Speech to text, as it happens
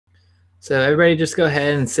So everybody just go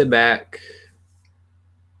ahead and sit back,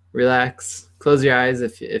 relax, close your eyes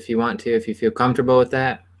if you want to, if you feel comfortable with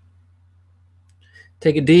that.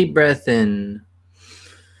 Take a deep breath in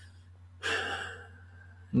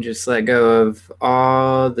and just let go of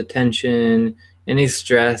all the tension, any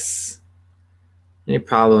stress, any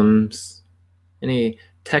problems, any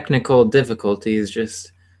technical difficulties.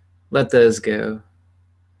 Just let those go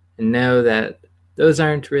and know that those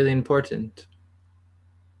aren't really important.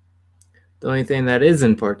 The only thing that is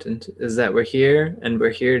important is that we're here and we're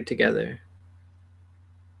here together.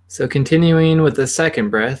 So continuing with the second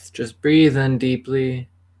breath, just breathe in deeply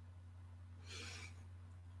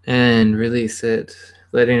and release it,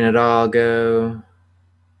 letting it all go,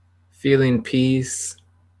 feeling peace,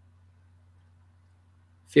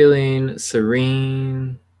 feeling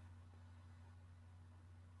serene.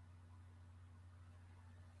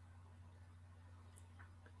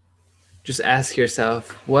 Just ask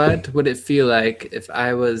yourself, what would it feel like if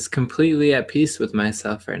I was completely at peace with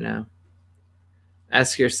myself right now?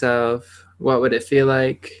 Ask yourself, what would it feel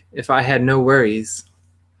like if I had no worries?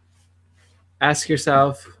 Ask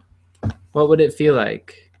yourself, what would it feel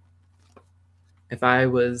like if I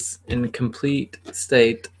was in a complete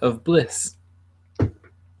state of bliss?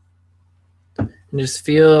 And just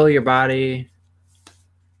feel your body,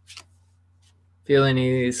 feel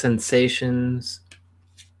any sensations,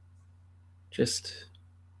 just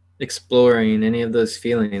exploring any of those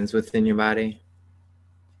feelings within your body.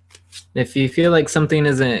 If you feel like something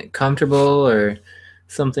isn't comfortable or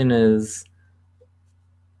something is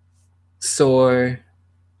sore,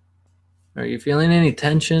 or you're feeling any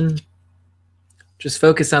tension, just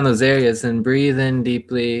focus on those areas and breathe in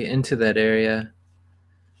deeply into that area.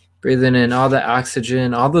 Breathing in all the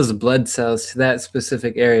oxygen, all those blood cells to that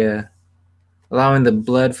specific area, allowing the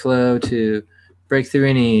blood flow to break through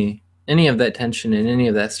any of that tension and any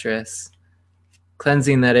of that stress,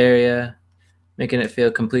 cleansing that area, making it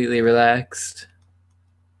feel completely relaxed,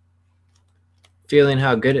 feeling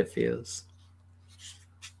how good it feels.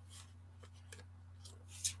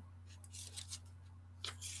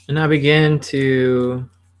 And now begin to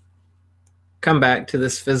come back to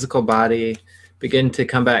this physical body, begin to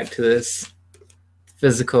come back to this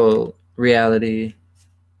physical reality.